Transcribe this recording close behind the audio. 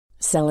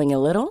Selling a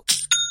little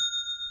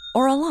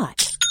or a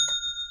lot?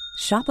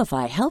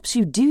 Shopify helps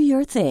you do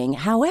your thing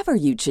however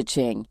you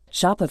cha-ching.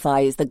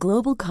 Shopify is the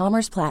global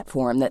commerce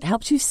platform that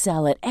helps you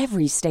sell at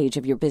every stage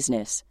of your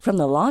business. From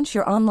the launch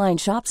your online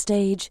shop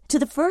stage to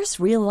the first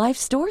real-life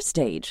store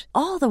stage,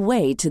 all the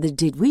way to the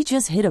did we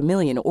just hit a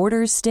million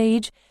orders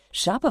stage.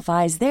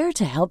 Shopify is there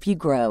to help you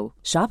grow.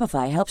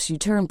 Shopify helps you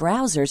turn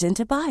browsers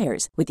into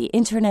buyers with the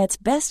internet's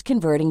best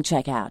converting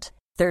checkout.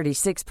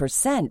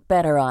 36%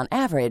 better on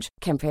average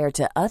compared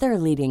to other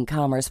leading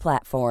commerce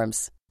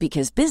platforms.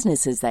 Because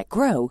businesses that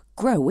grow,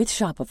 grow with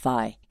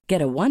Shopify.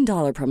 Get a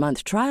 $1 per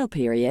month trial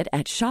period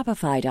at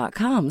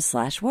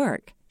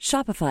shopify.com/work.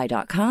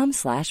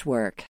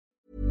 Shopify.com/work.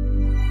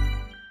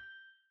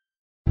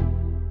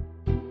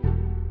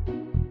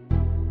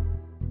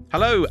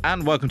 Hello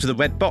and welcome to the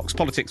Red Box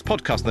Politics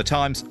Podcast of the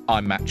Times.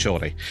 I'm Matt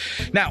Chorley.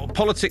 Now,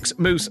 politics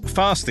moves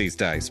fast these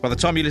days. By the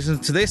time you listen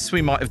to this,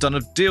 we might have done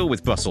a deal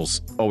with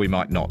Brussels, or we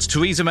might not.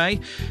 Theresa May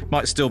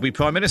might still be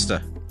Prime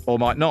Minister, or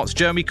might not.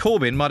 Jeremy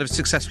Corbyn might have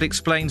successfully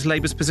explained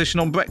Labour's position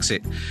on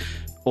Brexit,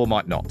 or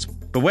might not.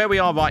 But where we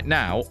are right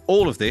now,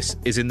 all of this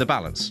is in the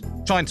balance.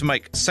 Trying to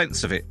make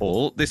sense of it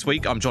all, this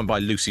week I'm joined by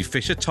Lucy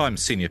Fisher,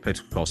 Times senior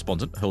political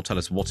correspondent, who'll tell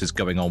us what is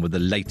going on with the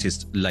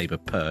latest Labour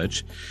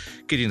purge.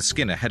 Gideon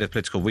Skinner, head of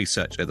political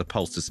research at the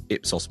pollsters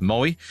Ipsos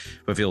Mori,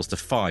 reveals the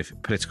 5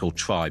 political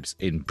tribes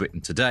in Britain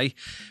today.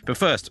 But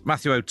first,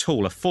 Matthew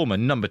O'Toole, a former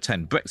Number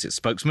 10 Brexit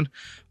spokesman,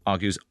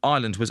 argues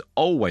Ireland was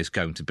always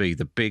going to be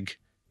the big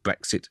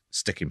Brexit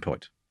sticking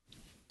point.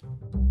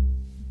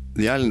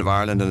 The island of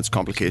Ireland and its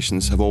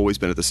complications have always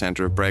been at the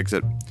centre of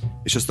Brexit.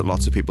 It's just that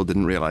lots of people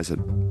didn't realise it.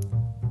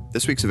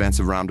 This week's events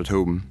have rammed it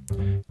home.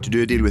 To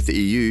do a deal with the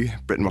EU,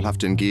 Britain will have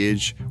to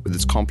engage with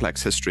its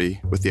complex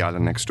history with the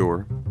island next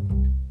door.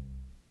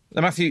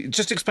 Now, Matthew,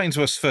 just explain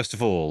to us, first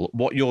of all,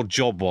 what your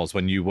job was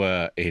when you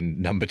were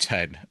in Number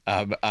 10.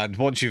 And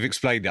once you've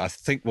explained it, I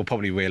think we'll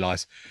probably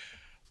realise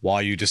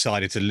why you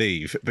decided to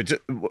leave. But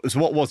so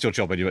what was your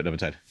job when you were at Number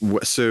 10?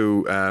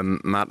 So,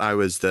 Matt, I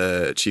was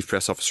the chief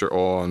press officer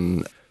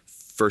on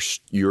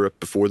First Europe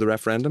before the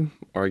referendum,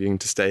 arguing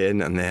to stay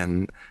in, and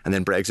then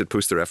Brexit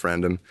post the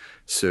referendum.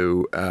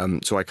 So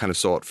I kind of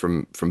saw it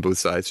from both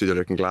sides through the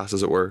looking glass,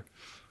 as it were.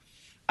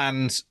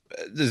 And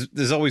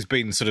there's always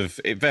been sort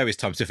of, at various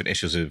times, different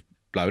issues have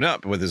blown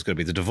up, whether there's going to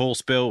be the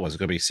divorce bill, whether there's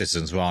going to be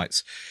citizens'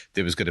 rights.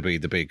 There was going to be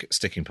the big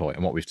sticking point.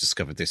 And what we've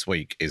discovered this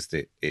week is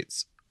that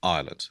it's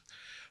Ireland.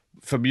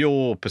 From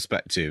your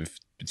perspective,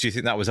 do you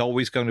think that was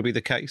always going to be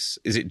the case?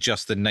 Is it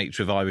just the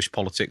nature of Irish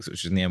politics,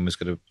 which in the end was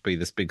going to be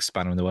this big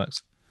spanner in the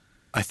works?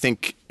 I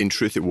think, in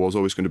truth, it was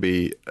always going to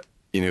be,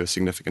 a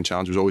significant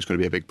challenge. It was always going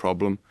to be a big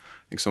problem.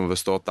 I think some of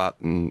us thought that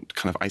and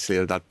kind of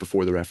isolated that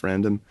before the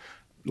referendum,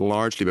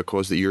 largely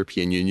because the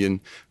European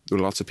Union, there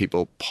were lots of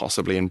people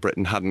possibly in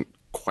Britain hadn't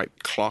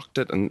quite clocked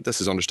it, and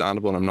this is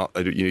understandable. And I'm not,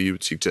 you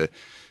would seek to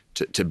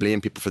blame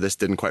people for this,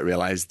 didn't quite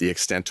realise the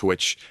extent to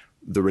which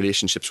the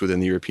relationships within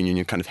the European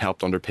Union kind of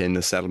helped underpin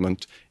the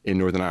settlement in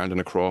Northern Ireland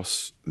and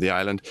across the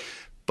island.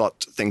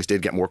 But things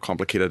did get more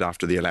complicated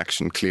after the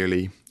election.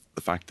 Clearly,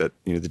 the fact that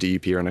the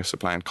DUP are in a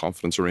supply and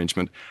confidence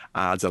arrangement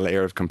adds a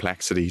layer of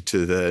complexity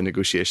to the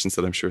negotiations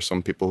that I'm sure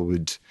some people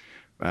would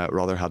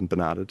rather hadn't been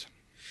added.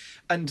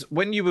 And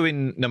when you were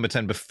in Number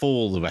 10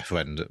 before the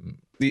referendum,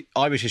 the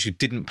Irish issue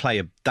didn't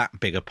play that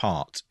big a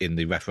part in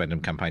the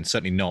referendum campaign,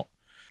 certainly not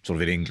sort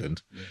of in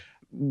England. Yeah.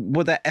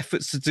 Were there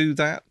efforts to do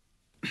that?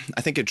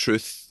 I think in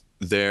truth,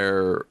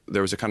 there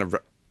was a kind of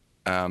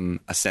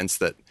a sense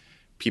that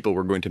people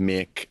were going to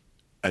make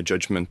a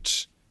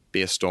judgment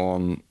based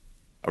on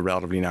a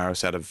relatively narrow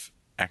set of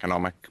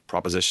economic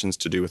propositions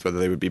to do with whether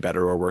they would be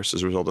better or worse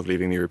as a result of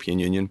leaving the European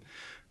Union.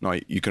 Now,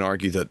 you can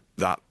argue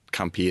that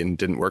campaign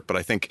didn't work, but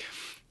I think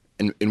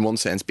in one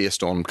sense,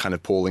 based on kind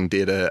of polling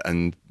data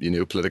and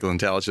political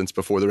intelligence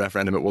before the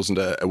referendum, it wasn't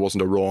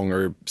a wrong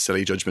or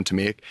silly judgment to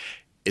make.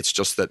 It's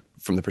just that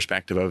from the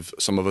perspective of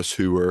some of us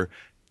who were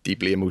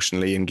deeply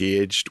emotionally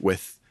engaged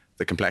with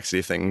the complexity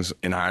of things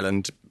in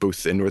Ireland,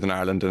 both in Northern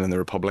Ireland and in the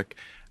Republic,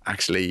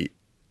 actually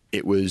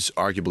it was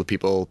arguable that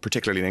people,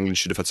 particularly in England,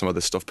 should have had some of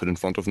this stuff put in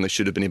front of them. They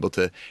should have been able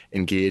to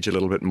engage a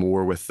little bit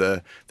more with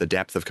the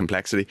depth of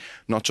complexity,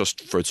 not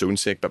just for its own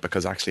sake, but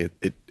because actually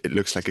it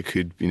looks like it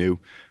could,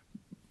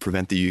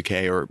 prevent the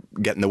UK or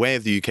get in the way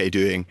of the UK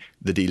doing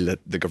the deal that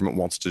the government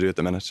wants to do at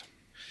the minute.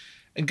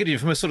 And Gideon,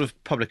 from a sort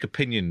of public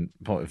opinion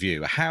point of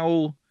view,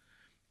 how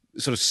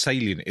sort of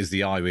salient is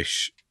the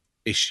Irish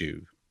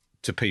issue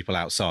to people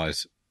outside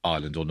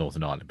Ireland or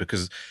Northern Ireland?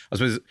 Because I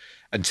suppose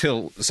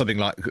until something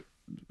like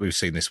we've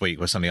seen this week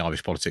where suddenly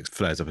Irish politics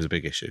flares up as a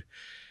big issue,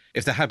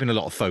 if there had been a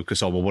lot of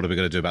focus on, well, what are we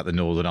going to do about the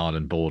Northern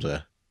Ireland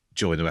border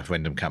during the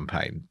referendum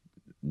campaign,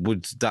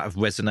 would that have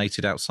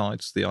resonated outside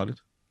the island?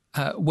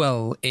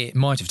 Well, it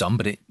might have done,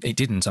 but it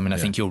didn't. I mean, I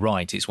think you're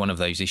right. It's one of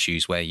those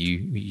issues where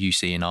you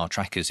see in our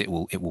trackers it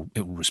will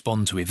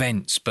respond to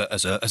events, but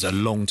as a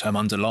long-term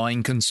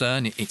underlying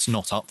concern, it's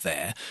not up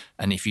there.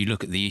 And if you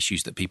look at the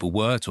issues that people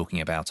were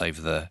talking about over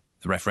the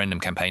the referendum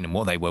campaign and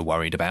what they were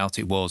worried about.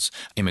 It was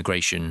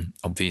immigration,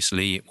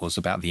 obviously. It was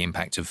about the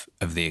impact of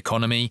the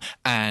economy.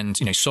 And,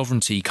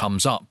 sovereignty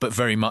comes up, but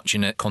very much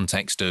in a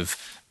context of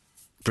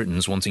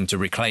Britain's wanting to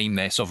reclaim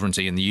their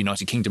sovereignty and the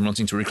United Kingdom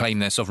wanting to reclaim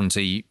their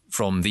sovereignty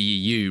from the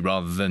EU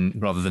rather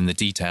than the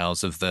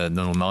details of the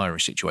Northern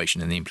Irish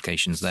situation and the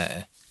implications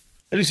there.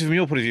 At least from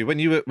your point of view, when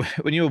you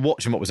were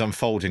watching what was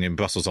unfolding in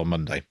Brussels on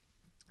Monday,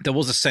 there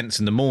was a sense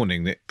in the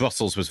morning that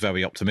Brussels was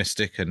very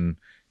optimistic and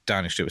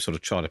Downing Street was sort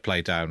of trying to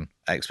play down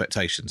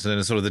expectations. And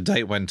then sort of the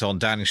day went on,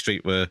 Downing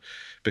Street were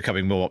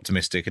becoming more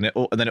optimistic, and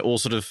then it all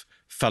sort of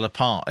fell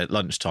apart at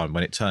lunchtime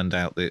when it turned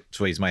out that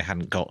Theresa May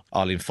hadn't got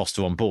Arlene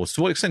Foster on board. So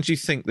to what extent do you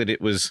think that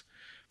it was,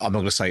 I'm not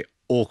going to say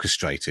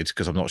orchestrated,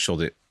 because I'm not sure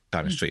that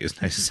Downing Street is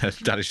necessarily,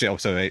 Downing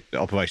Street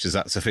operations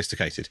that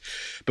sophisticated,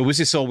 but was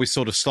this always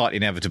sort of slightly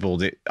inevitable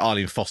that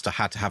Arlene Foster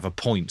had to have a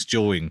point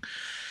during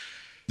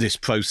this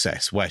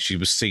process where she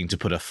was seen to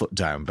put her foot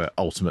down, but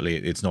ultimately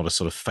it's not a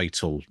sort of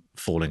fatal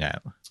falling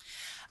out?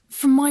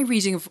 From my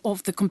reading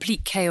of the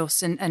complete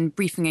chaos and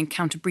briefing and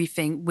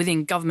counter-briefing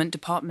within government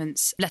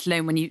departments, let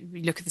alone when you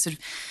look at the sort of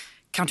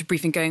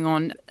counter-briefing going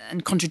on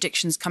and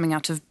contradictions coming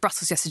out of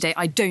Brussels yesterday,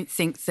 I don't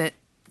think that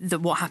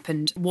what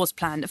happened was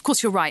planned. Of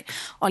course, you're right.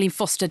 Arlene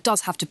Foster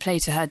does have to play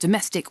to her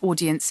domestic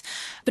audience.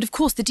 But of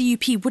course, the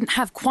DUP wouldn't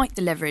have quite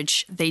the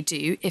leverage they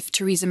do if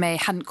Theresa May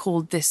hadn't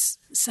called this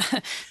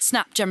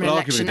snap general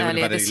election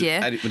earlier this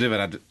year. It would have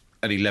had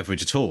any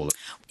leverage at all.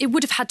 It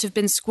would have had to have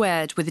been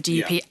squared with the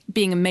DUP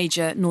being a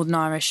major Northern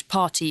Irish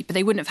party, but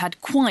they wouldn't have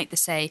had quite the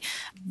say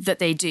that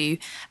they do.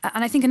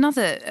 And I think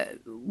another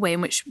way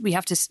in which we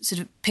have to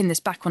sort of pin this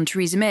back on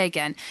Theresa May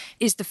again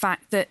is the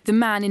fact that the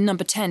man in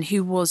number 10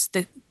 who was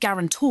the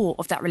guarantor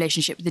of that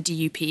relationship with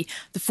the DUP,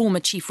 the former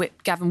Chief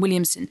Whip Gavin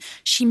Williamson,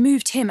 she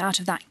moved him out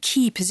of that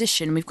key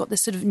position. We've got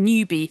this sort of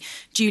newbie,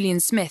 Julian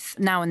Smith,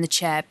 now in the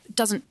chair,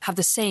 doesn't have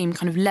the same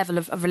kind of level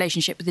of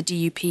relationship with the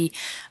DUP.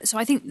 So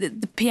I think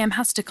that the PM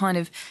has to kind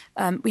of,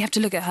 we have to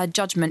look at her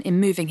judgment in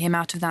moving him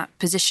out of that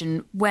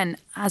position when,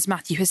 as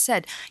Matthew has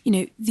said,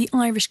 the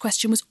Irish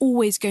question was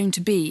always going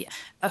to be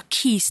a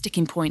key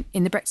sticking point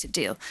in the Brexit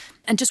deal.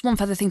 And just one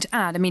further thing to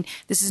add, I mean,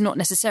 this is not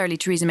necessarily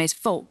Theresa May's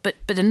fault, but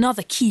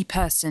another key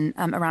person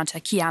around her,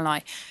 key ally,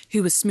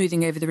 who was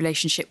smoothing over the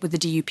relationship with the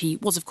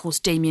DUP was, of course,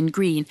 Damien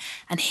Green.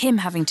 And him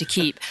having to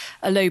keep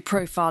a low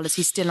profile as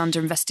he's still under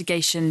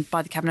investigation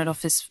by the Cabinet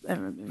Office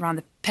around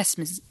the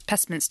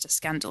Pestminster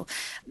scandal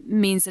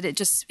means that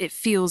it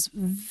feels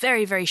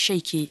very, very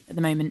shaky at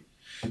the moment.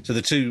 So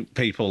the two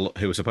people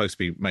who were supposed to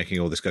be making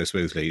all this go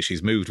smoothly,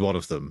 she's moved one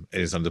of them,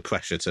 is under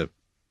pressure to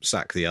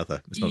sack the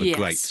other. It's not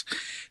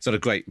a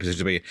great position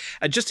to be in.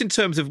 And just in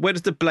terms of where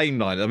does the blame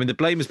lie? I mean, the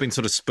blame has been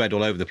sort of spread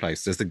all over the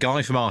place. There's the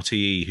guy from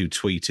RTE who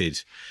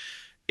tweeted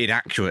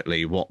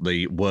inaccurately what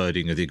the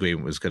wording of the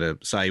agreement was going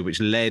to say,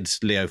 which led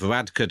Leo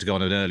Varadkar to go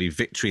on an early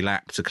victory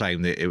lap to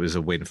claim that it was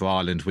a win for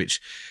Ireland,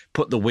 which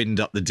put the wind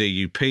up the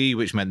DUP,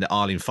 which meant that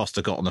Arlene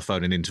Foster got on the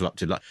phone and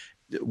interrupted.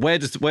 Where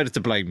does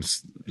the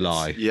blames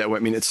lie? Yeah, well,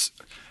 I mean, it's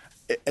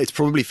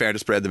probably fair to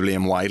spread the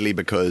blame widely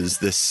because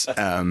this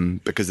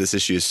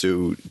issue is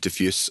so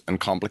diffuse and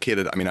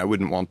complicated. I mean, I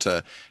wouldn't want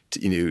to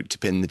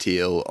pin the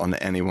tail on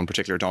any one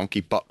particular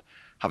donkey, but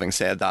having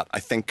said that, I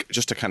think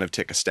just to kind of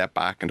take a step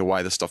back into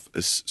why this stuff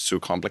is so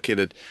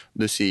complicated,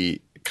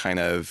 Lucy kind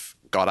of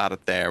got at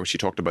it there when she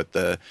talked about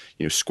the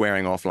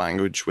squaring off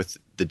language with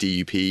the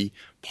DUP.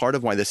 Part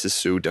of why this is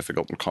so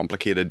difficult and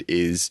complicated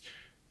is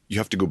you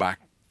have to go back.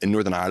 In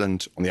Northern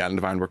Ireland, on the island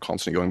of Ireland, we're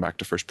constantly going back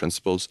to first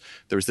principles.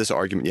 There was this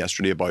argument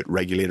yesterday about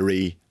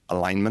regulatory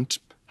alignment.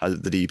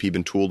 Has the DUP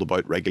been told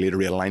about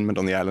regulatory alignment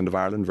on the island of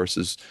Ireland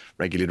versus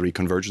regulatory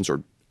convergence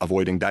or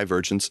avoiding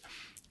divergence?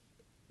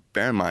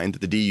 Bear in mind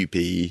that the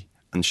DUP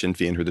and Sinn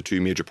Féin, who are the two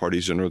major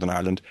parties in Northern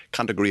Ireland,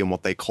 can't agree on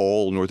what they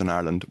call Northern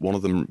Ireland. One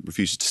of them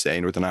refuses to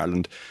say Northern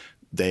Ireland.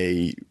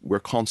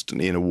 We're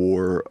constantly in a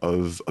war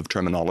of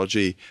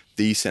terminology.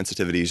 These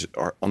sensitivities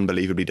are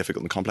unbelievably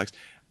difficult and complex.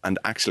 And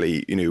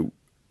actually,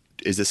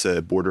 is this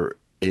a border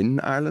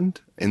in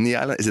Ireland? In the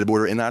island? Is it a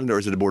border in Ireland or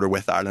is it a border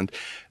with Ireland?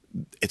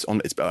 It's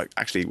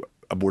actually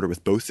a border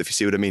with both, if you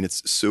see what I mean.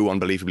 It's so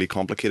unbelievably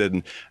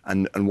complicated.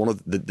 And one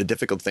of the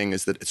difficult thing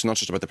is that it's not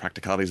just about the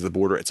practicalities of the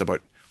border, it's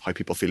about how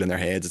people feel in their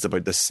heads. It's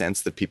about the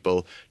sense that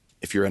people,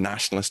 if you're a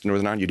nationalist in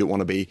Northern Ireland, you don't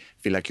want to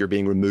feel like you're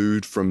being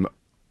removed from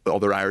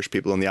other Irish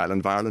people on the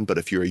island of Ireland. But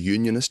if you're a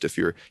unionist, if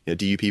you're a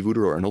DUP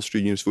voter or an Ulster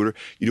Unionist voter,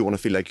 you don't want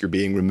to feel like you're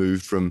being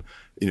removed from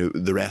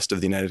the rest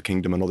of the United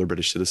Kingdom and other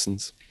British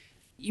citizens.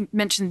 You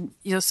mentioned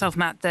yourself,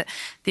 Matt, that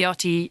the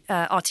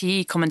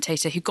RTE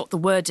commentator who got the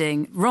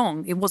wording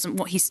wrong, it wasn't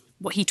what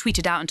he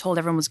tweeted out and told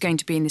everyone was going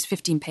to be in this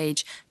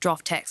 15-page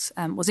draft text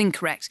was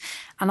incorrect.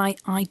 And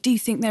I do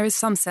think there is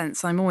some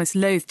sense, I'm almost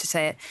loath to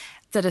say it,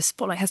 that a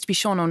spotlight has to be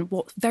shone on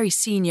what very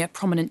senior,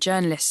 prominent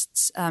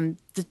journalists,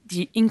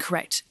 the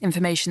incorrect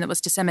information that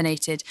was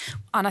disseminated,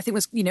 and I think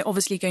was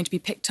obviously going to be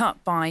picked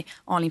up by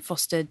Arlene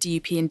Foster,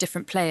 DUP, and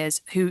different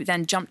players who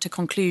then jumped to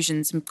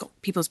conclusions and got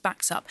people's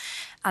backs up,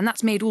 and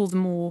that's made all the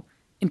more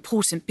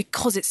important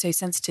because it's so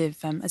sensitive,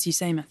 as you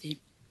say, Matthew.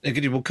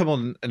 Gideon, we'll come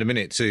on in a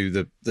minute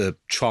to the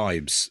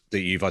tribes that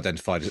you've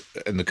identified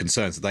and the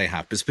concerns that they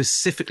have, but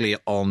specifically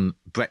on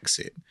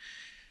Brexit.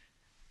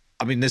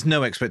 I mean, there's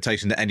no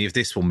expectation that any of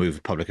this will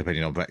move public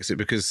opinion on Brexit,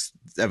 because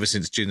ever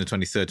since June the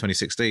 23rd,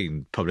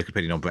 2016, public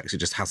opinion on Brexit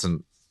just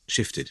hasn't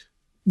shifted.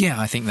 Yeah,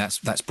 I think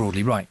that's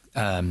broadly right.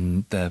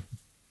 The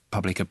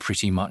public are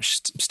pretty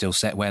much still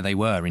set where they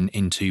were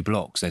in two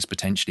blocks. There's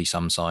potentially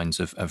some signs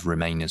of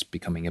Remainers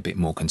becoming a bit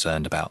more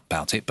concerned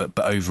about it, but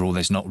overall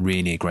there's not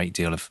really a great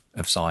deal of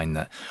sign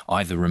that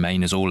either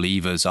Remainers or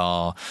Leavers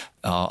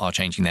are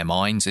changing their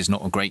minds. There's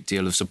not a great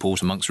deal of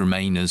support amongst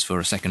Remainers for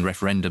a second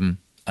referendum,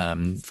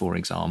 for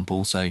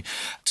example. So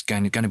it's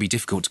going to be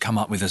difficult to come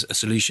up with a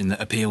solution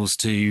that appeals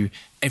to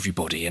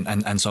everybody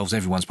and solves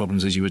everyone's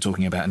problems, as you were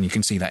talking about. And you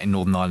can see that in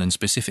Northern Ireland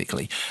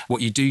specifically.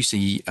 What you do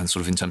see, and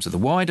sort of in terms of the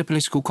wider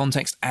political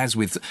context, as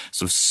with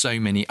sort of so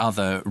many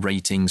other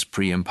ratings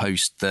pre and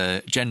post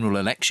the general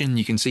election,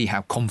 you can see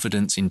how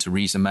confidence in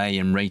Theresa May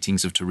and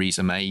ratings of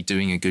Theresa May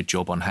doing a good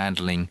job on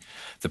handling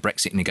the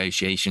Brexit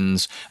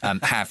negotiations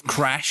have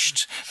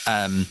crashed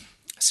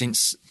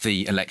since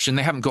the election.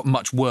 They haven't got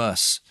much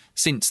worse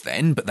since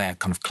then, but they're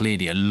kind of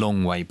clearly a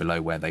long way below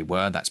where they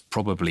were. That's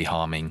probably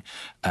harming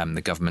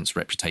the government's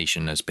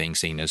reputation as being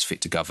seen as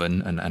fit to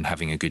govern and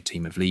having a good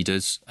team of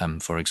leaders,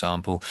 for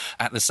example.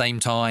 At the same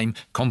time,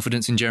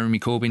 confidence in Jeremy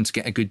Corbyn to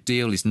get a good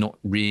deal is not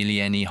really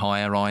any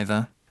higher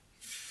either.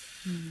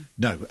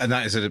 No, and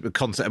that is a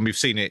concept, and we've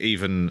seen it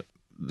even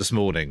this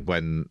morning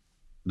when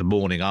the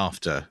morning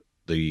after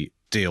the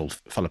deal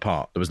fell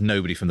apart, there was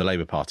nobody from the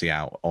Labour Party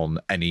out on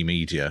any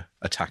media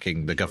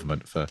attacking the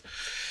government for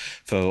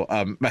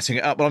messing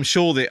it up. Well, I'm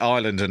sure that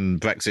Ireland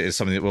and Brexit is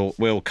something that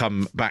we'll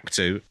come back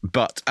to.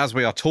 But as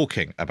we are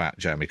talking about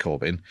Jeremy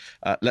Corbyn,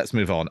 let's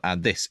move on.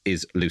 And this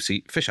is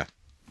Lucy Fisher.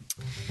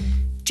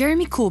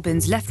 Jeremy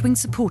Corbyn's left-wing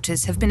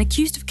supporters have been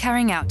accused of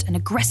carrying out an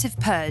aggressive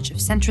purge of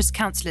centrist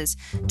councillors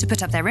to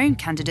put up their own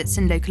candidates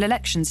in local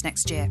elections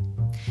next year.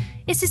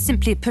 Is this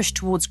simply a push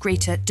towards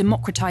greater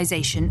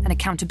democratisation and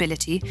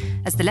accountability,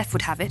 as the left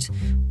would have it,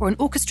 or an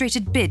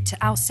orchestrated bid to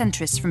oust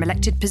centrists from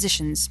elected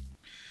positions?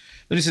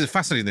 This is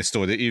fascinating, this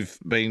story that you've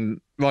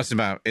been writing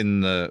about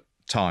in the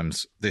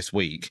Times this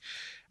week.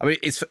 I mean,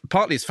 it's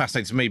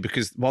fascinating to me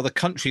because while the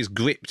country is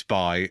gripped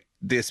by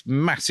this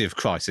massive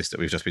crisis that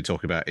we've just been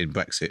talking about in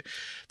Brexit,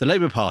 the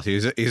Labour Party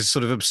is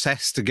sort of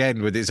obsessed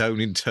again with its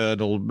own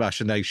internal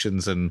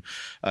machinations and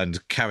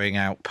carrying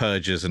out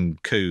purges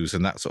and coups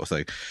and that sort of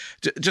thing.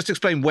 Just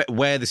explain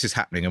where this is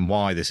happening and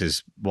why this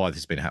has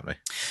been happening.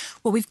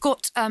 Well, we've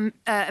got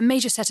a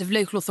major set of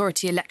local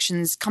authority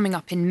elections coming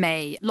up in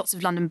May. Lots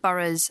of London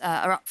boroughs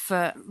are up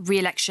for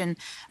re-election.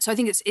 So I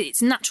think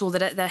it's natural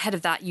that ahead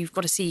of that you've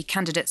got to see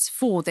candidates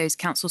for those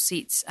council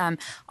seats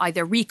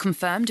either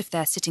reconfirmed if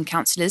they're sitting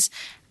councillors.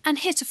 And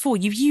heretofore,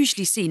 you've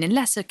usually seen,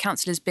 unless a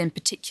councillor's been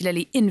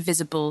particularly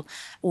invisible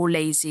or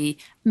lazy,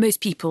 most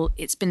people,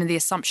 it's been the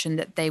assumption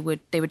that they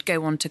would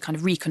go on to kind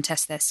of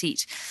recontest their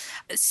seat.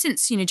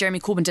 Since, Jeremy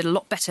Corbyn did a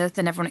lot better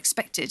than everyone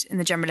expected in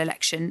the general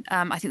election,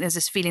 I think there's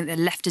this feeling that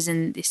the left is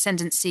in the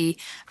ascendancy.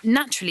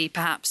 Naturally,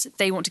 perhaps,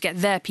 they want to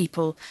get their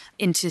people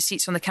into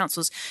seats on the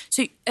councils.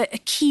 So a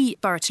key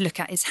borough to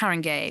look at is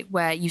Haringey,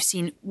 where you've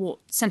seen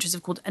what centrists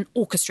have called an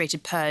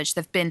orchestrated purge.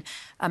 There have been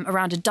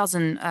around a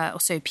dozen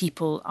or so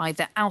people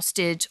either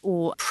ousted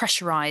or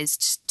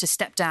pressurised to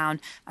step down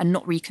and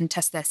not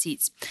recontest their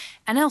seats.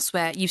 And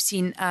elsewhere, you've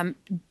seen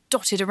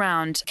dotted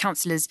around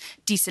councillors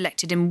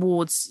deselected in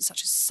wards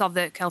such as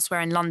Southwark,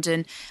 elsewhere in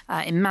London,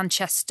 in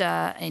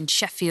Manchester, in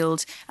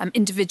Sheffield,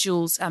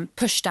 individuals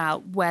pushed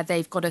out where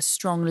they've got a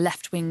strong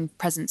left-wing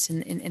presence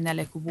in their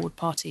local ward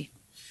party.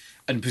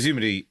 And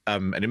presumably,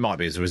 and it might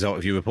be as a result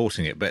of you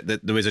reporting it, but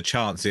there is a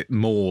chance it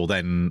more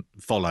then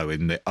follow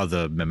in the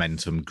other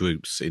momentum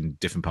groups in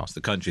different parts of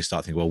the country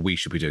start thinking, well, we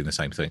should be doing the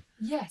same thing.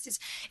 Yes,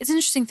 it's an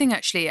interesting thing,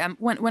 actually.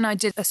 When I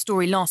did a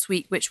story last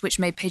week, which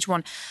made Page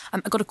One, I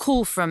got a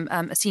call from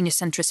a senior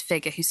centrist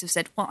figure who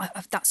said, well,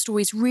 that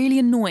story is really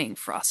annoying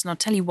for us, and I'll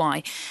tell you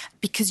why.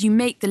 Because you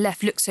make the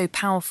left look so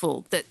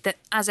powerful that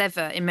as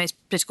ever in most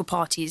political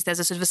parties, there's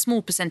a sort of a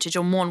small percentage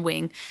on one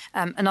wing,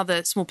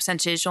 another small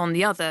percentage on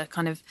the other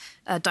kind of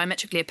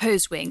diametrically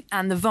opposed wing,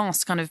 and the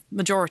vast kind of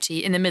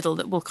majority in the middle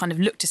that will kind of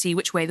look to see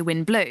which way the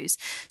wind blows.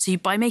 So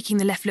by making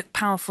the left look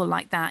powerful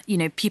like that,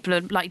 people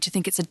are likely to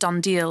think it's a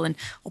done deal and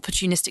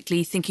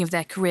opportunistically thinking of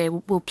their career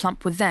will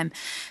plump with them.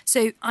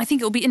 So I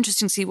think it'll be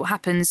interesting to see what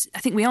happens. I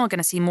think we are going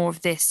to see more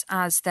of this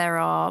as there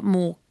are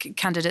more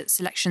candidate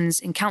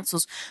selections in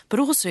councils, but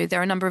also there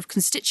are a number of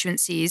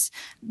constituencies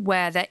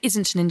where there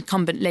isn't an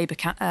incumbent Labour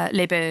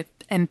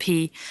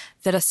MP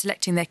that are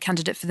selecting their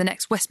candidate for the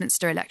next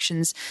Westminster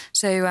elections.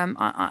 So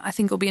I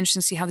think it'll be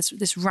interesting to see how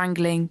this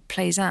wrangling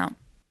plays out.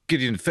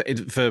 Gideon,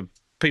 for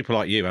people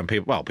like you and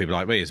people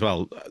like me as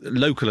well,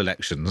 local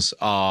elections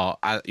are,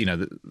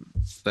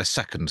 they're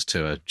second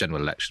to a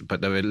general election,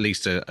 but they're at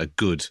least a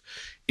good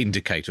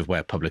indicator of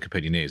where public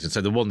opinion is. And so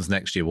the ones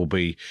next year will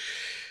be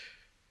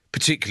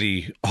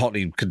particularly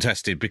hotly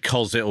contested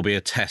because it'll be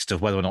a test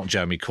of whether or not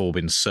Jeremy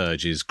Corbyn's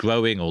surge is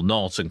growing or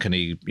not, and can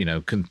he,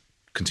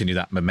 continue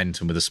that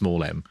momentum with a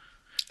small m?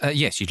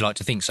 Yes, you'd like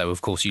to think so.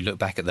 Of course, you look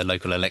back at the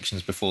local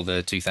elections before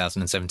the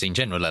 2017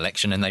 general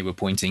election, and they were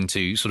pointing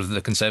to sort of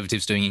the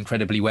Conservatives doing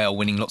incredibly well,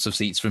 winning lots of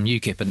seats from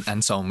UKIP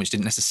and so on, which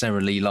didn't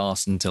necessarily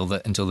last until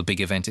the big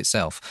event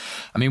itself.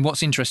 I mean,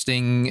 what's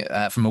interesting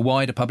from a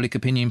wider public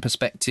opinion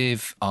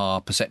perspective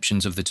are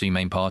perceptions of the two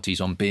main parties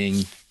on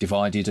being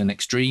divided and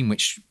extreme,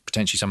 which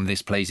potentially some of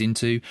this plays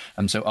into.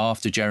 So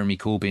after Jeremy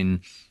Corbyn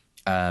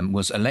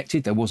was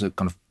elected, there was a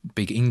kind of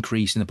big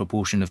increase in the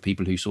proportion of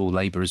people who saw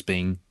Labour as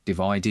being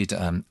divided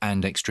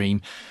and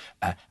extreme.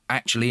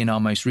 Actually, in our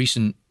most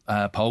recent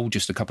poll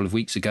just a couple of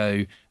weeks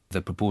ago,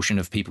 the proportion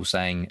of people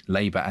saying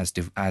Labour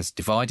as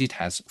divided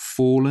has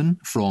fallen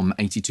from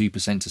 82%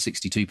 to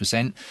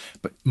 62%,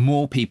 but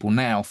more people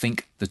now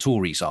think the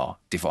Tories are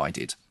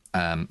divided.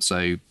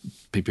 So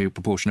the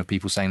proportion of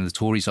people saying the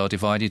Tories are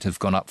divided have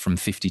gone up from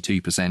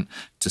 52%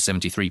 to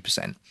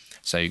 73%.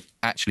 So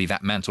actually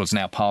that mantle is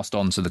now passed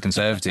on to the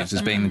Conservatives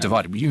as being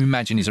divided. You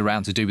imagine is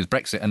around to do with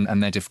Brexit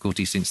and their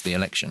difficulties since the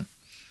election.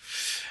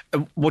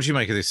 What do you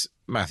make of this,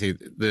 Matthew?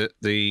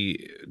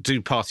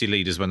 Do party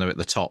leaders, when they're at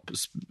the top,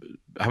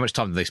 how much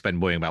time do they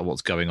spend worrying about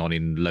what's going on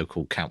in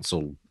local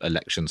council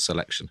election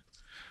selection?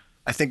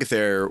 I think if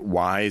they're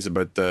wise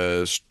about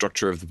the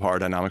structure of the power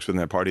dynamics within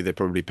their party, they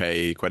probably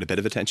pay quite a bit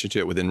of attention to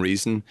it within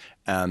reason.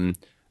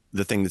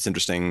 The thing that's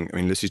interesting, I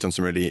mean, Lucy's done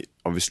some really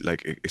obviously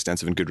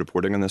extensive and good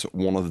reporting on this.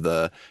 One of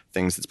the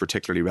things that's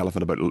particularly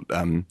relevant about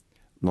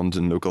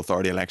London local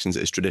authority elections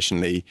is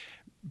traditionally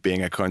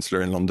being a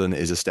councillor in London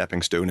is a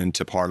stepping stone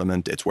into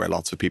Parliament. It's where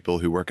lots of people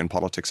who work in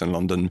politics in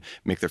London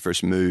make their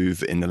first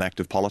move in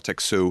elective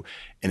politics. So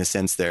in a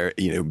sense there,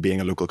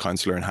 being a local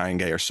councillor in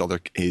Haringey or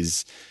Southwark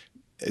is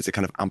a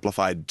kind of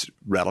amplified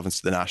relevance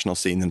to the national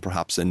scene than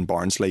perhaps in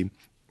Barnsley.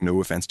 No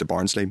offence to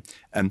Barnsley.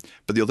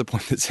 But the other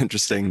point that's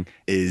interesting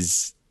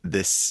is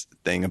this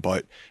thing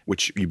about,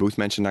 which you both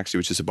mentioned actually,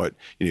 which is about,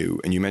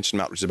 and you mentioned,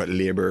 Matt, which is about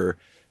Labour,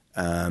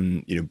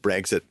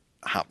 Brexit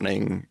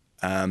happening,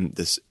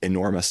 this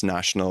enormous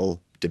national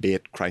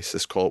debate,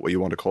 crisis, call it what you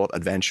want to call it,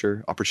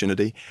 adventure,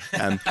 opportunity.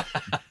 But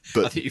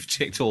I think you've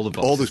ticked all the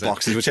boxes. All those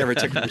boxes,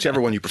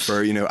 whichever one you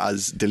prefer,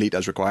 as delete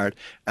as required.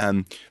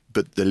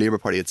 But the Labour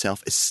Party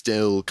itself is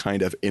still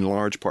kind of in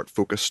large part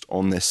focused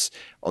on this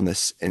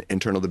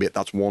internal debate.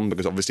 That's one,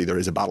 because obviously there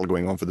is a battle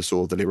going on for the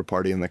soul of the Labour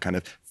Party and the kind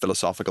of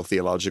philosophical,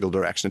 theological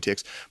direction it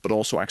takes, but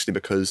also actually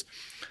because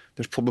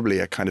there's probably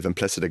a kind of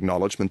implicit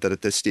acknowledgement that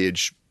at this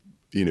stage,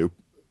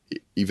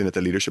 even at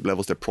the leadership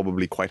levels, they're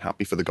probably quite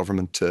happy for the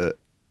government to,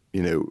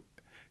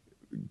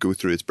 go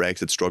through its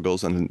Brexit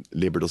struggles, and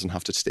Labour doesn't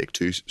have to take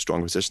too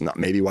strong a position. That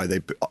may be why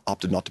they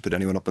opted not to put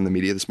anyone up in the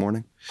media this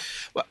morning.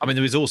 Well, I mean,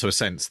 there is also a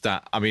sense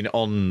that,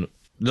 on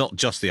not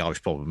just the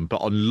Irish problem, but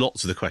on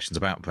lots of the questions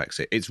about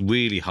Brexit, it's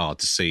really hard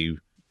to see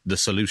the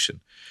solution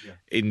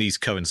in these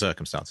current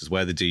circumstances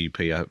where the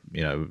DUP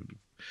are,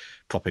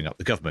 propping up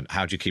the government.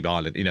 How do you keep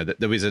Ireland?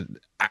 There is an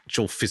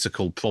actual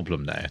physical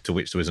problem there to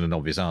which there isn't an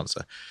obvious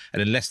answer.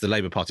 And unless the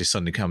Labour Party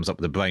suddenly comes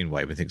up with a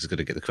brainwave and thinks it's going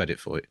to get the credit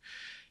for it,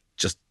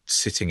 just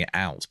sitting it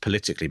out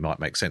politically might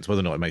make sense. Whether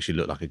or not it makes you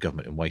look like a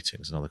government in waiting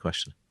is another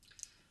question.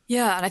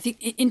 Yeah, and I think,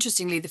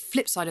 interestingly, the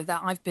flip side of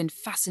that, I've been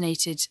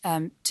fascinated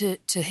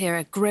to hear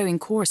a growing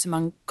chorus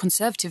among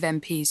Conservative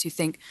MPs who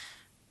think,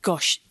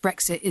 gosh,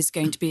 Brexit is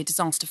going to be a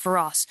disaster for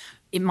us.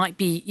 It might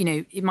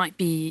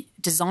be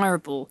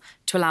desirable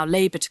to allow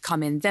Labour to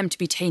come in, them to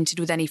be tainted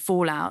with any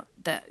fallout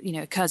that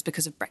occurs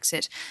because of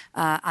Brexit,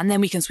 and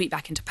then we can sweep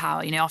back into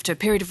power. After a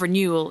period of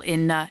renewal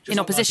in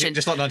opposition,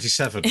 just like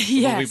 97.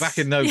 Yes. We'll be back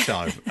in no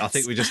time. I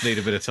think we just need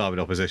a bit of time in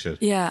opposition.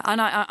 Yeah,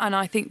 and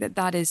I think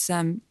that is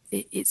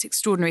it's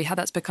extraordinary how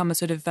that's become a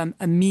sort of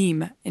a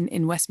meme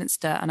in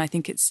Westminster, and I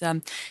think it's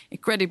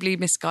incredibly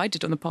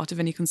misguided on the part of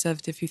any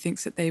Conservative who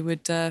thinks that they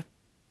would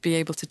be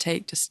able to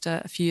take just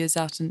a few years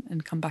out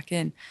and come back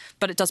in.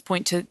 But it does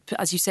point to,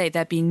 as you say,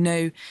 there being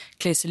no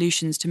clear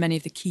solutions to many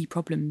of the key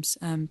problems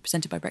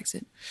presented by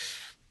Brexit.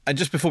 And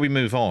just before we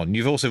move on,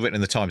 you've also written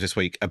in the Times this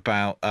week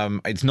about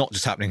it's not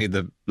just happening in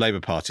the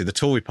Labour Party. The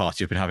Tory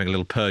Party have been having a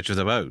little purge of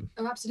their own.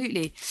 Oh,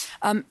 absolutely.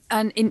 And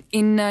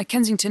in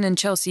Kensington and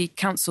Chelsea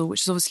Council,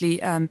 which has obviously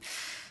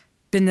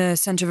been the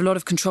centre of a lot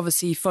of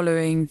controversy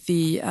following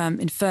the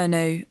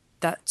inferno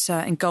that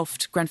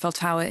engulfed Grenfell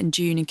Tower in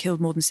June and killed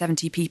more than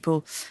 70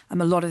 people. A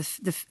lot of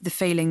the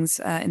failings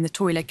in the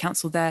Tory-led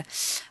council there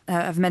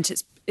have meant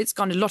it's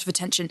garnered a lot of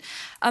attention.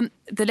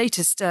 The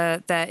latest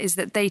there is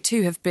that they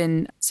too have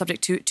been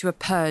subject to a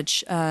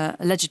purge,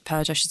 alleged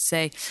purge, I should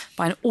say,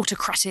 by an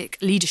autocratic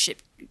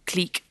leadership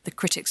clique, the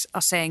critics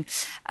are saying.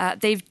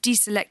 They've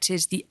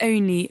deselected the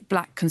only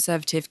black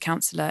Conservative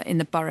councillor in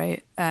the borough,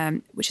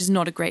 which is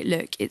not a great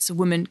look. It's a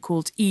woman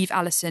called Eve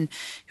Allison,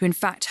 who in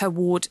fact her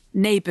ward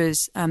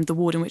neighbours the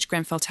ward in which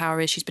Grenfell Tower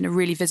is. She's been a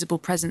really visible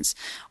presence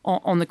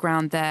on the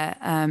ground there,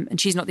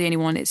 and she's not the only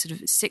one. It's sort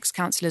of 6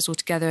 councillors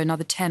altogether.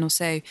 Another 10 or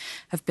so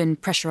have been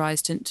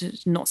pressurised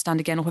to not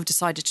stand again, or have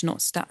decided to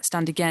not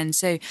stand again.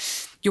 So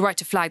you're right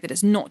to flag that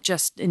it's not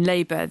just in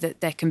Labour that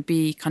there can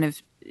be kind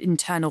of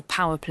internal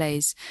power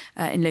plays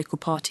in local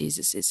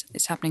parties.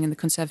 It's happening in the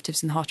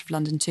Conservatives in the heart of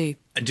London too.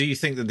 And do you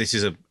think that this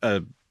is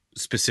a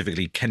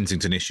specifically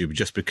Kensington issue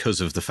just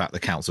because of the fact the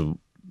council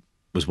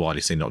was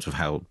widely seen not to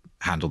have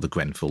handled the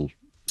Grenfell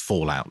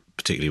fallout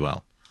particularly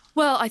well?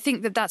 Well, I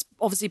think that's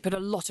obviously put a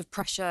lot of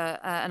pressure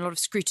and a lot of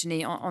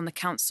scrutiny on the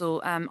council.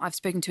 I've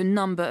spoken to a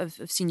number of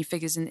senior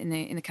figures in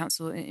the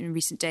council in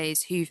recent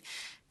days who've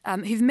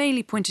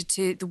mainly pointed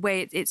to the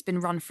way it's been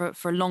run for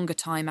a longer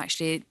time,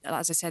 actually.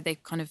 As I said,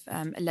 they've kind of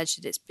alleged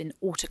that it's been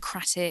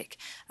autocratic,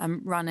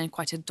 run in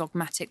quite a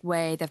dogmatic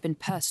way. There have been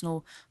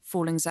personal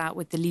fallings out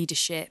with the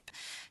leadership.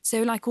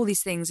 So like all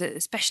these things,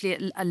 especially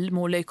at a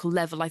more local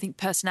level, I think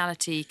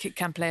personality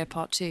can play a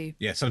part too.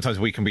 Yeah, sometimes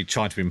we can be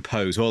trying to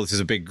impose, well, this is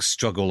a big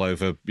struggle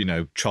over,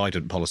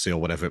 Trident policy or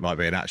whatever it might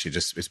be, and actually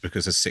just it's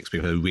because there's 6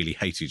 people who really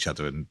hate each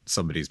other and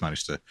somebody's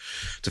managed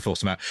to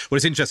force them out. Well,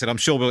 it's interesting. I'm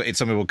sure it's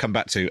something we'll come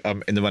back to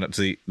in the run-up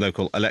to the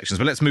local elections.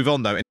 But let's move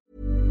on, though.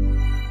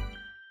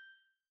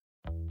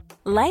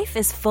 Life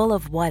is full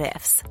of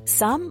what-ifs.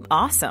 Some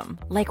awesome,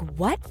 like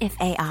what if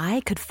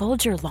AI could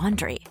fold your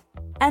laundry?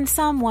 And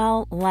some,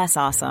 well, less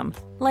awesome,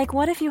 like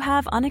what if you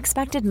have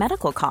unexpected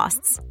medical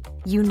costs?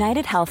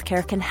 United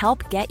Healthcare can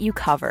help get you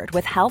covered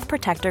with Health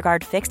Protector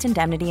Guard fixed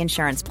indemnity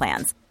insurance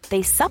plans.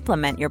 They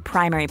supplement your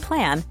primary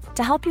plan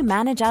to help you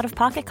manage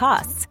out-of-pocket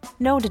costs.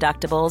 No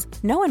deductibles,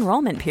 no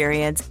enrollment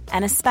periods,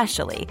 and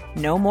especially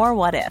no more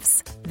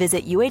what-ifs.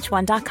 Visit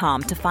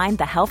UH1.com to find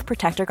the Health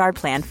Protector Guard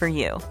plan for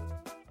you.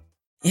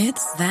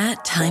 It's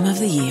that time of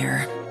the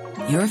year.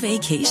 Your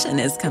vacation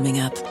is coming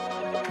up.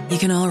 You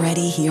can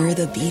already hear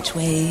the beach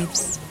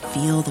waves,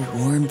 feel the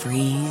warm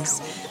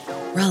breeze,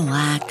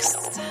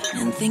 relax,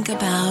 and think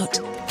about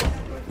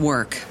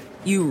work.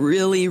 You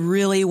really,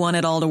 really want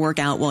it all to work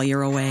out while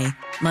you're away.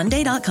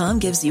 Monday.com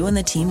gives you and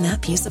the team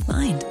that peace of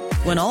mind.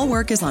 When all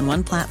work is on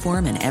one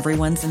platform and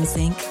everyone's in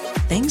sync,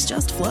 things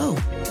just flow.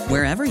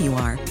 Wherever you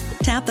are,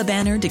 tap the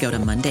banner to go to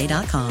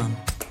Monday.com.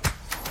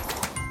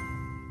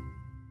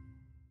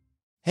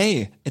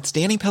 Hey, it's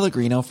Danny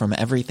Pellegrino from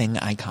Everything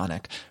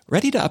Iconic.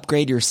 Ready to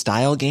upgrade your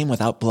style game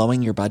without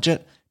blowing your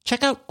budget?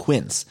 Check out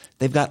Quince.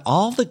 They've got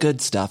all the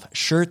good stuff,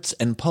 shirts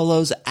and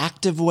polos,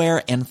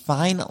 activewear, and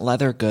fine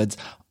leather goods,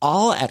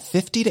 all at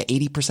 50 to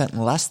 80%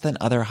 less than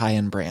other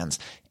high-end brands.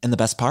 And the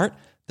best part?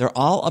 They're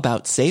all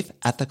about safe,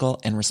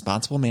 ethical, and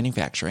responsible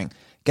manufacturing.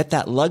 Get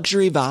that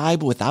luxury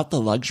vibe without the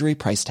luxury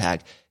price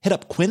tag. Hit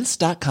up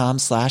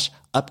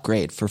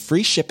quince.com/upgrade for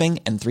free shipping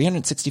and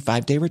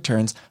 365-day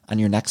returns on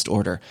your next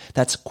order.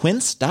 That's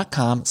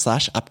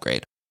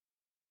quince.com/upgrade.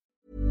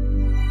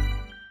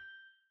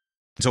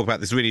 Talk about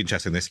this, really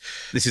interesting. This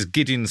is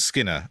Gideon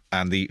Skinner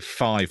and the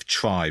 5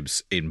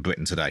 tribes in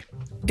Britain today.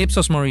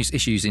 Ipsos Mori's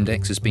Issues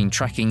Index has been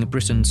tracking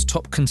Britain's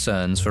top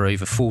concerns for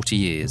over 40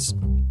 years.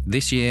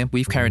 This year,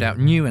 we've carried out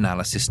new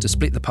analysis to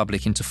split the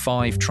public into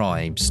 5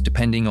 tribes,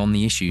 depending on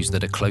the issues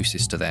that are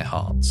closest to their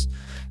hearts.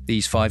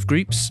 These 5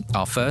 groups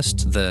are: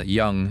 first, the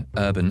young,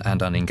 urban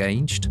and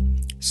unengaged;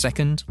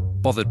 second,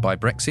 bothered by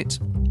Brexit;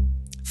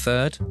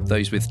 third,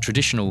 those with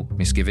traditional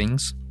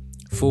misgivings;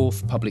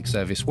 fourth, public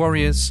service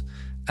warriors;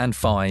 and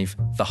 5,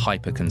 the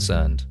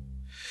hyper-concerned.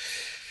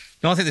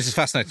 Now, I think this is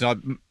fascinating.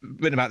 I've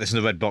written about this in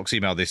the Red Box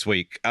email this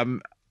week.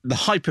 The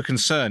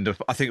hyper-concerned,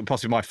 I think, are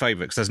possibly my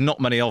favourite because there's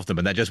not many of them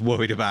and they're just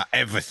worried about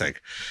everything.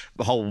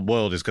 The whole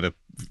world is going to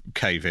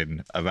cave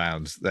in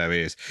around their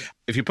ears.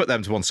 If you put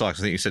them to one side, I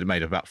think you said it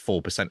made about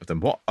 4% of them.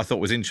 What I thought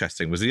was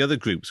interesting was the other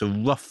groups are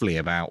roughly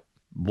about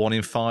 1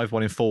 in 5,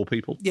 1 in 4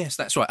 people. Yes,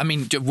 that's right. I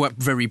mean,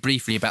 very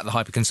briefly about the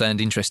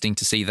hyper-concerned, interesting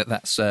to see that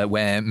that's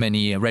where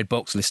many Red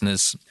Box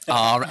listeners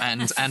are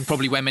and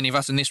probably where many of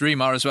us in this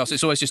room are as well. So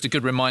it's always just a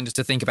good reminder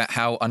to think about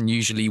how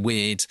unusually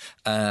weird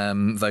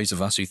those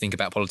of us who think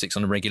about politics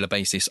on a regular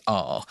basis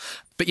are.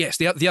 But yes,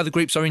 the other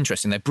groups are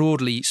interesting. They're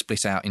broadly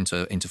split out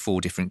into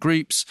 4 different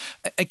groups.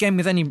 Again,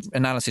 with any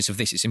analysis of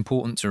this, it's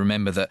important to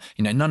remember that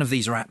none of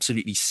these are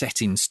absolutely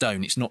set in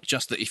stone. It's not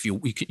just that if you're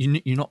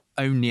not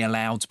only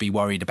allowed to be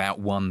worried about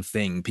one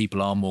thing. People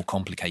are more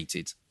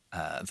complicated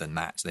than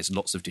that. There's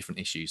lots of different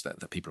issues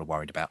that people are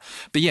worried about.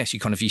 But yes,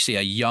 you see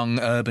a young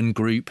urban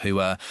group who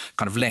are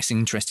kind of less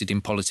interested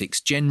in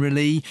politics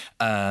generally,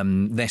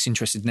 less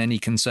interested in any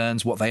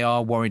concerns. What they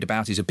are worried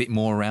about is a bit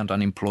more around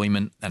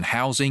unemployment and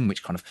housing,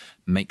 which kind of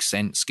makes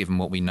sense given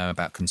what we know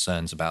about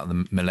concerns about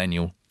the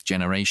millennial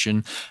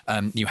generation.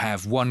 You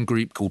have one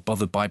group called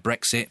Bothered by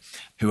Brexit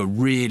who are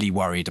really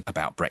worried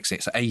about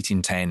Brexit. So 8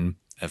 in 10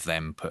 of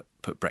them put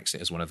Brexit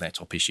as one of their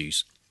top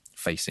issues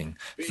facing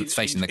the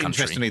country.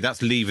 Interestingly,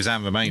 that's Leavers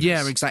and Remainers.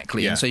 Yeah,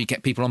 exactly. Yeah. And so you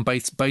get people on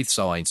both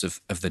sides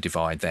of the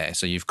divide there.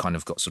 So you've kind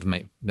of got sort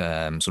of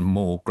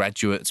more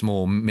graduates,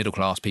 more middle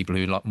class people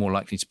who are more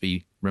likely to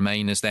be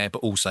Remainers there, but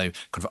also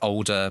kind of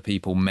older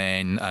people,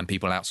 men, and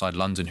people outside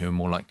London who are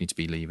more likely to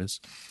be Leavers.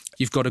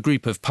 You've got a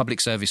group of public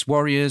service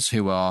warriors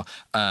who are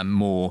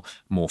more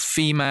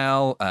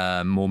female,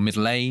 more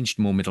middle-aged,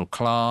 more middle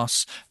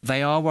class.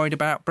 They are worried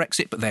about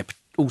Brexit, but they're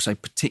also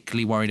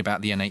particularly worried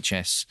about the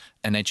NHS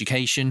and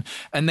education.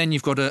 And then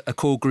you've got a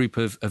core group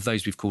of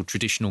those we've called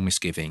traditional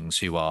misgivings,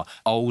 who are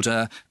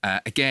older,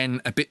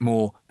 again, a bit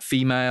more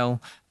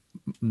female,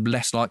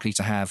 less likely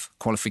to have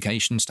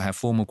qualifications, to have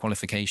formal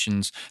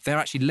qualifications. They're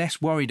actually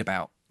less worried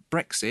about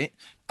Brexit,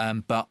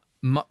 but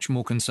much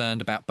more concerned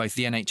about both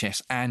the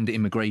NHS and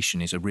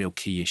immigration is a real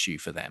key issue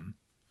for them.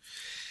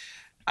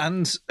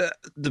 And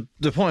the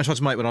point I tried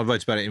to make when I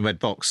wrote about it in Red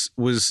Box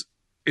was,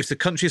 if the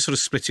country is sort of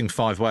splitting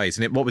 5 ways,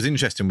 and what was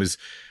interesting was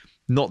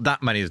not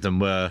that many of them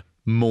were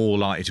more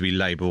likely to be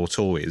Labour or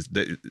Tories.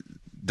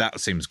 That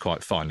seems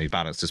quite finely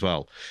balanced as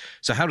well.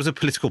 So how does a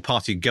political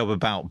party go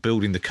about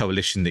building the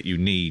coalition that you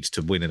need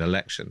to win an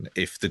election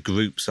if the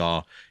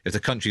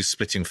country's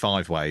splitting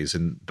 5 ways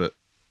but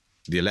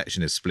the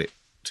election is split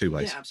 2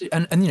 ways? Yeah,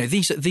 absolutely. And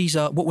these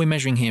are what we're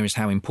measuring here is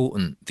how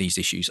important these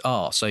issues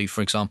are. So,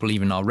 for example,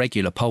 even our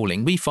regular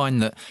polling, we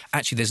find that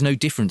actually there's no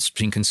difference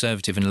between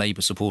Conservative and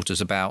Labour supporters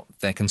about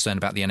their concern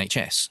about the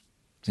NHS.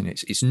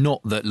 It's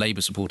not that Labour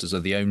supporters are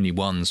the only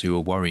ones who are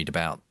worried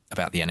about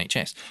the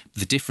NHS.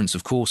 The difference,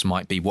 of course,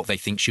 might be what they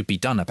think should be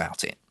done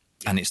about it.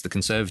 And it's the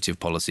Conservative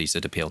policies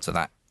that appeal to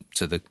that,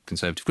 to the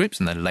Conservative groups,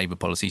 and the Labour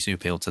policies who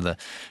appeal to the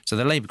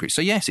Labour groups.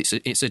 So yes,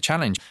 it's a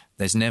challenge.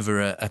 There's never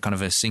a kind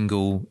of a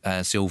single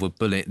silver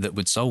bullet that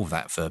would solve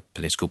that for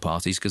political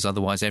parties, because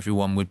otherwise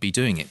everyone would be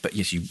doing it. But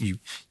yes,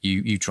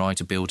 you try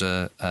to build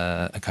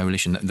a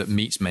coalition that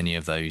meets many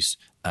of those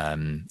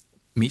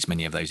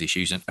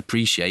issues and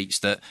appreciates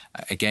that,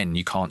 again,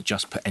 you can't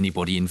just put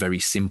anybody in very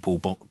simple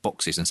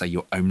boxes and say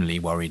you're only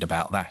worried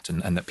about that,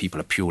 and that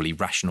people are purely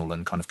rational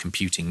and kind of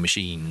computing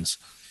machines.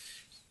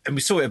 And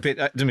we saw it a bit,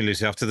 didn't we,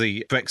 Lucy, after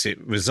the Brexit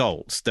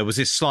results? There was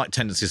this slight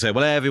tendency to say,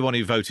 well, everyone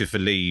who voted for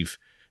Leave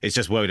is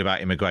just worried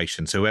about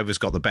immigration. So whoever's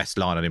got the best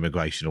line on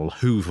immigration will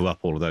hoover up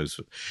all of those.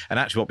 And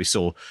actually what we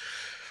saw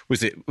was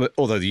that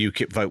although the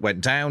UKIP vote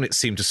went down, it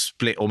seemed to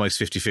split almost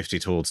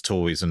 50-50 towards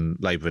Tories and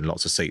Labour in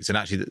lots of seats. And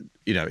actually,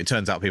 it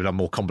turns out people are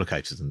more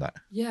complicated than that.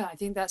 Yeah, I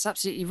think that's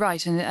absolutely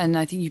right. And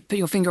I think you put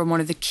your finger on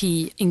one of the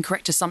key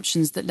incorrect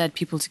assumptions that led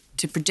people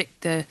to predict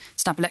the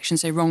snap election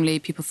so wrongly.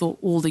 People thought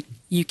all the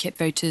UKIP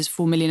voters,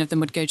 4 million of them,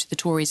 would go to the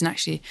Tories. And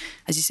actually,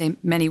 as you say,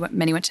 many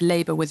went to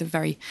Labour with a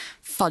very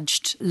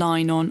fudged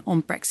line on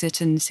Brexit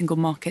and single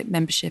market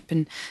membership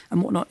and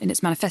whatnot in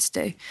its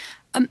manifesto.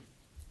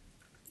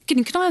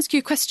 Can I ask you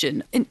a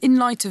question? In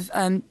light of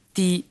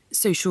the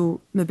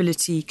Social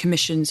Mobility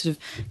Commission sort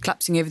of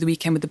collapsing over the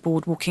weekend with the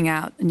board walking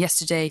out, and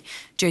yesterday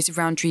Joseph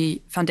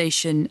Rowntree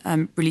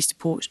Foundation released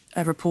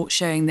a report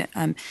showing that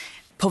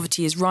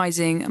poverty is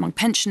rising among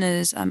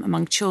pensioners,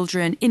 among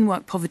children.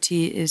 In-work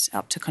poverty is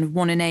up to kind of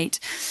 1 in 8.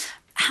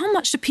 How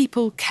much do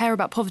people care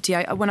about poverty?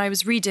 When I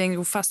was reading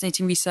your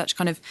fascinating research,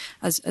 kind of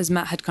as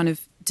Matt had kind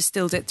of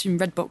distilled it through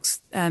Red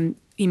Box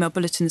email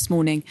bulletin this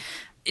morning,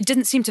 it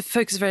didn't seem to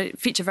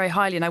feature very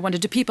highly, and I wonder,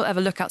 do people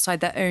ever look outside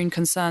their own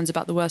concerns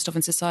about the worst off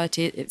in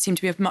society? It seemed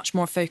to be a much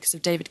more focus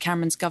of David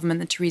Cameron's government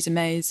than Theresa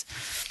May's.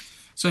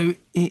 So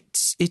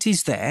it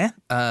is there.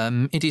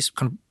 It is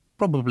kind of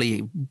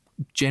probably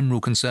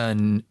general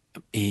concern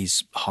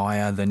is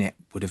higher than it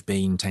would have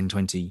been 10,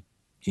 20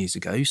 years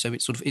ago. So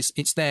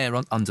it's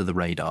there under the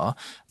radar.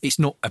 It's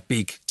not a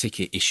big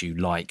ticket issue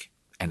like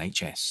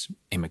NHS,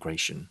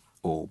 immigration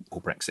or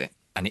Brexit.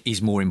 And it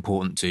is more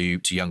important to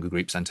younger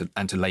groups and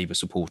to Labour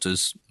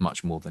supporters,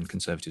 much more than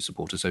Conservative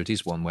supporters. So it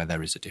is one where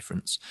there is a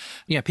difference.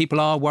 Yeah, people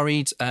are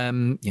worried.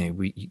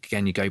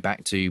 You go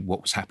back to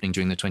what was happening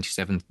during the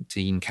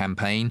 2017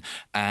 campaign,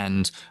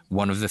 and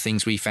one of the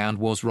things we found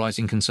was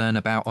rising concern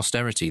about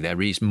austerity.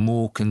 There is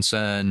more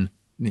concern.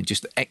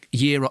 Just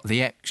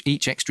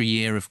each extra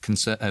year of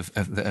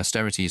the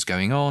austerity is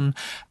going on.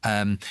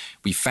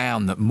 We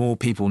found that more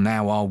people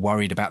now are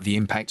worried about the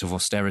impact of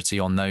austerity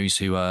on those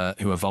who are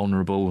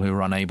vulnerable, who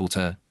are unable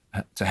to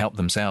help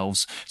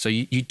themselves. So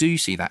you do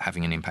see that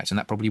having an impact, and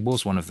that probably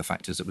was one of the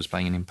factors that was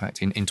playing an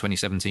impact in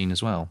 2017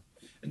 as well.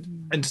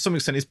 And to some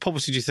extent, is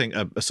poverty, do you think,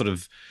 a sort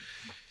of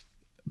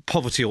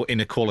poverty or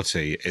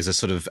inequality is a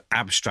sort of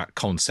abstract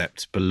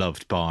concept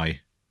beloved by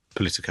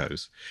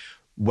politicos?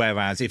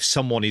 Whereas if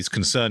someone is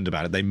concerned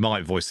about it, they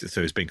might voice it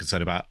through as being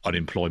concerned about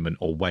unemployment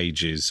or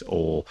wages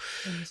or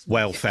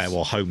welfare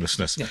or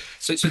homelessness. Yeah.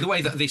 So the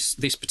way that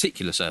this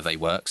particular survey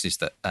works is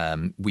that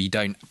we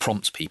don't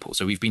prompt people.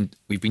 So we've been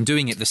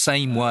doing it the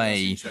same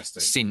way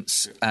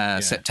since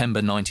September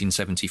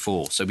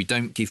 1974. So we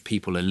don't give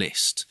people a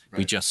list. Right.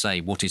 We just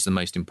say, what is the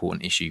most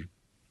important issue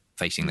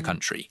facing the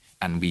country?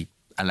 And we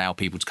allow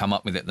people to come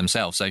up with it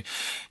themselves. So,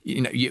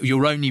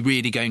 you're only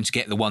really going to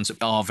get the ones that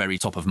are very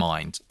top of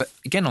mind. But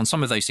again, on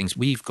some of those things,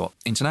 we've got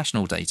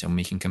international data and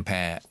we can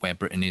compare where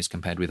Britain is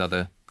compared with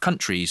other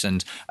countries.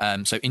 And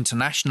so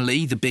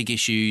internationally, the big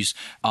issues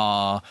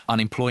are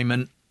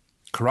unemployment,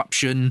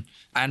 corruption,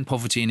 and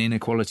poverty and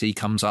inequality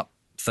comes up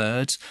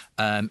third.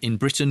 In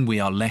Britain, we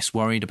are less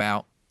worried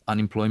about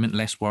unemployment,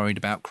 less worried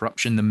about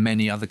corruption than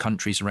many other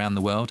countries around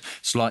the world,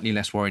 slightly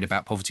less worried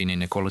about poverty and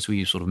inequality.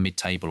 We're sort of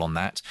mid-table on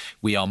that.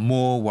 We are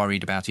more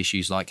worried about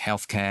issues like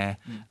healthcare,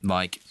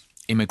 like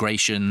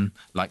immigration,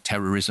 like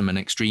terrorism and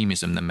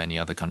extremism, than many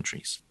other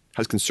countries.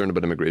 Has concern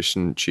about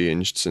immigration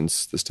changed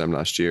since this time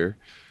last year?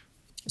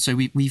 So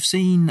we've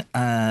seen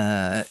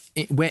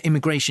where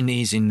immigration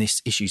is in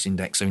this issues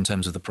index, so in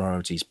terms of the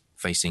priorities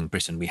facing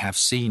Britain, we have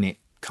seen it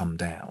come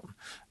down.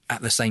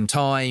 At the same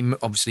time,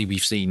 obviously,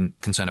 we've seen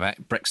concern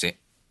about Brexit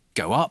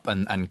go up,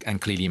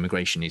 and clearly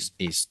immigration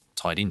is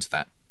tied into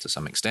that to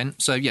some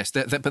extent. So yes,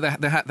 there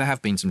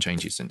have been some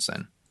changes since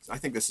then. I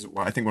think this is.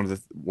 I think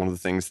one of the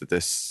things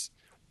that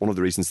one of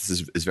the reasons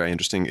this is very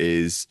interesting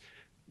is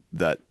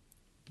that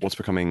what's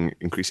becoming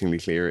increasingly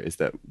clear is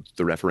that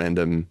the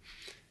referendum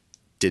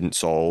didn't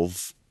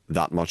solve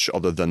that much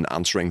other than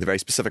answering the very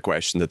specific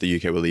question that the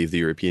UK will leave the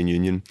European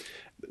Union.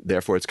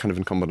 Therefore, it's kind of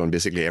incumbent on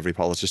basically every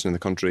politician in the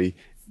country,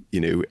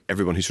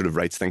 everyone who sort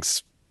of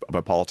thinks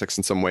about politics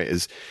in some way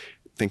is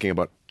thinking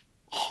about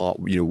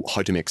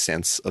how to make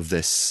sense of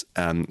this,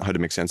 how to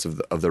make sense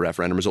of the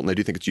referendum result. And I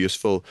do think it's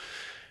useful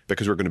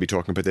because we're going to be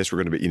talking about this.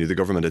 We're going to be, the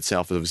government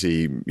itself is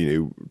obviously,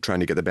 trying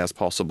to get the best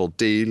possible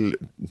deal.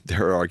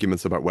 There are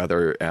arguments about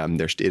whether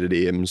their stated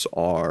aims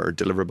are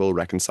deliverable,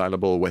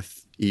 reconcilable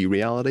with EU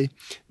reality.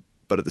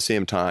 But at the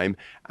same time,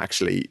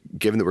 actually,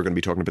 given that we're going to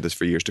be talking about this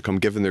for years to come,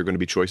 given there are going to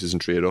be choices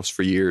and trade-offs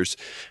for years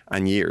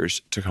and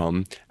years to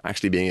come,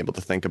 actually being able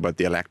to think about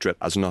the electorate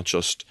as not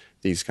just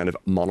these kind of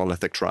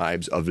monolithic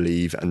tribes of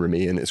Leave and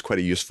Remain is quite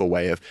a useful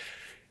way of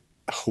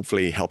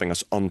hopefully helping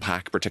us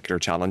unpack particular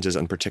challenges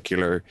and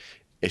particular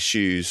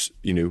issues,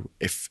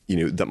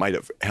 that might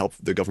have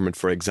helped the government,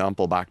 for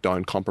example, back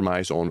down,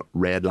 compromise on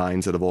red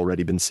lines that have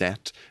already been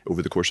set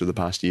over the course of the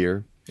past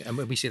year. Yeah, and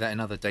we see that in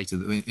other data,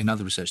 in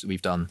other research that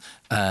we've done,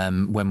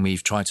 when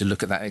we've tried to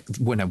look at that,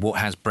 what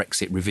has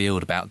Brexit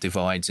revealed about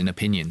divides in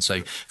opinion.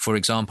 So, for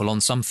example,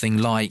 on something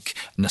like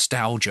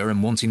nostalgia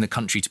and wanting the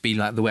country to be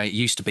like the way it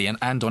used to be,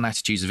 and on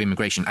attitudes of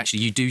immigration,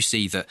 actually you do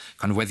see that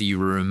kind of whether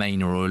you're a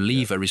Remainer or a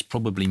Leaver is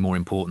probably more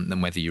important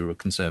than whether you're a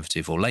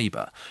Conservative or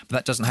Labour. But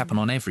that doesn't happen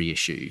on every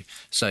issue.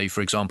 So,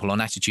 for example,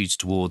 on attitudes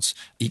towards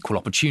equal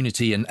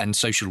opportunity and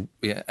social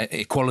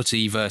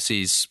equality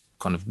versus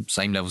kind of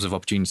same levels of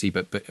opportunity,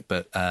 but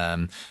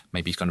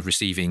maybe kind of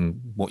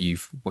receiving what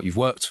you've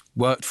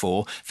worked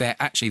for. There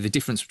actually the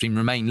difference between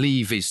Remain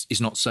Leave is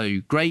not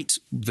so great.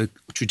 The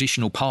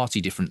traditional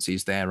party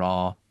differences there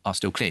are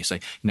still clear. So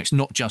it's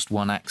not just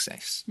one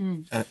axis.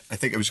 I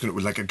think I was going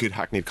to, like a good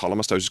hackneyed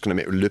columnist, I was just going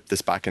to loop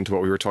this back into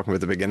what we were talking about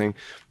at the beginning.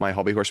 My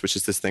hobby horse, which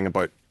is this thing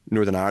about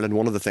Northern Ireland.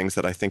 One of the things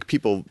that I think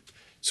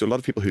so a lot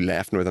of people who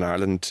left Northern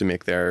Ireland to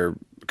make their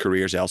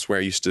careers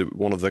elsewhere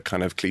one of the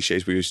kind of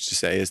cliches we used to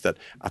say is that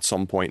at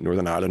some point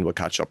Northern Ireland will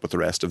catch up with the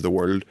rest of the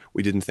world.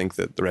 We didn't think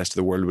that the rest of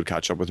the world would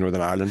catch up with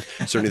Northern Ireland.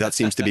 Certainly that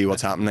seems to be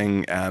what's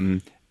happening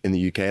in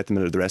the UK at the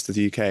minute, the rest of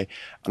the UK.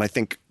 And I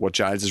think what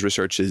Giles's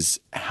research is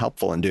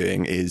helpful in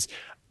doing is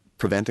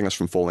preventing us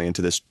from falling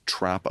into this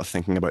trap of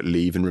thinking about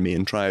Leave and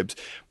Remain tribes.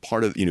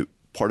 Part of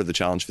the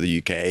challenge for the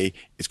UK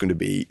is going to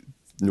be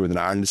Northern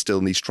Ireland is still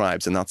in these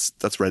tribes, and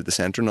that's right at the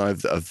centre now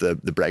of the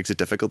Brexit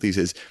difficulties.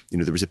 Is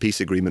there was a peace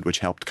agreement which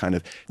helped kind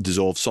of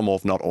dissolve some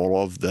of, not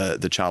all of,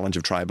 the challenge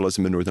of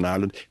tribalism in Northern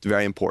Ireland. It's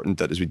very important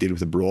that as we deal with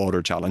the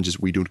broader challenges,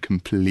 we don't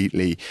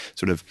completely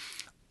sort of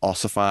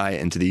ossify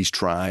into these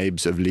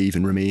tribes of Leave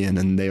and Remain,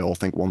 and they all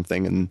think one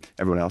thing and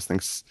everyone else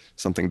thinks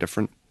something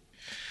different.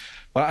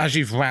 Well, as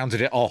you've rounded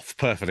it off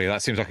perfectly,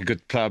 that seems like a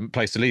good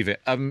place to leave it.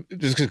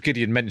 Just because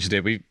Gideon mentioned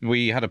it,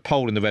 we had a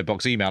poll in the Red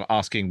Box email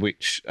asking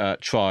which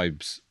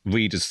tribes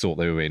readers thought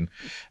they were in.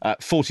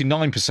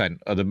 49%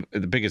 of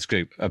the biggest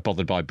group are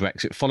bothered by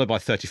Brexit, followed by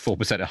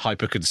 34% are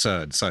hyper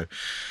concerned. So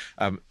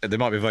there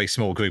might be a very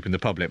small group in the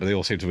public, but they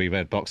all seem to be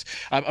Red Box.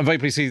 I'm very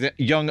pleased to see that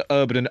young,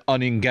 urban and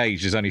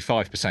unengaged is only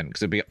 5%,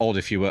 because it'd be odd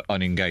if you were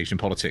unengaged in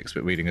politics,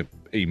 but reading an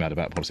email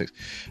about politics.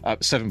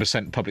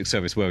 7% public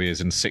service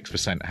worriers and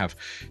 6% have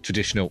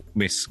traditional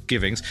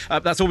misgivings.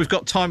 That's all we've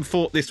got time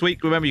for this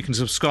week. Remember, you can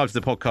subscribe to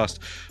the podcast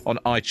on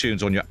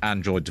iTunes on your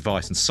Android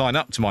device and sign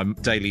up to my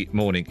daily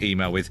morning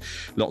email with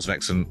lots of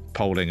excellent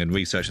polling and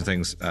research and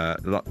things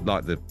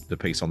like the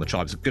piece on the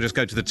tribes. Just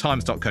go to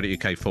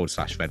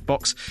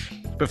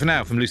thetimes.co.uk/Redbox. But for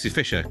now, from Lucy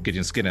Fisher,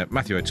 Gideon Skinner,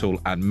 Matthew O'Toole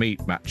and me,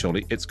 Matt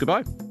Chorley, it's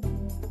goodbye.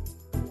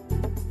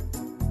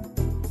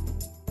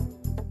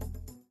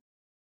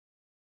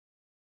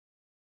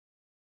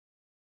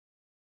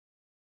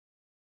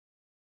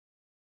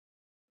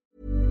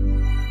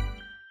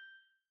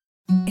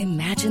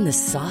 Imagine the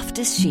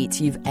softest sheets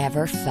you've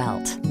ever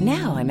felt.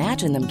 Now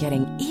imagine them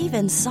getting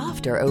even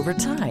softer over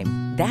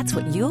time. That's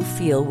what you'll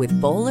feel with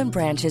Boll &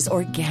 Branch's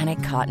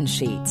organic cotton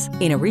sheets.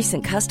 In a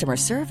recent customer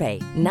survey,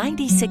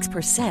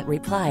 96%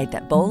 replied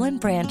that Boll &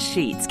 Branch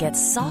sheets get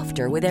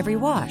softer with every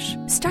wash.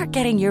 Start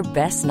getting your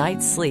best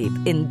night's sleep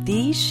in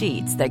these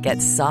sheets that get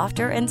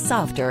softer and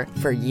softer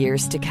for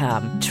years to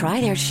come.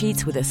 Try their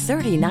sheets with a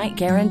 30-night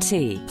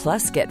guarantee.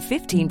 Plus, get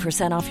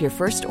 15% off your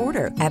first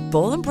order at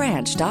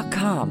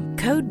bollandbranch.com.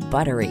 Code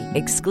BUTTERY.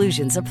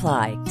 Exclusions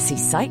apply. See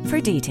site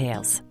for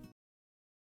details.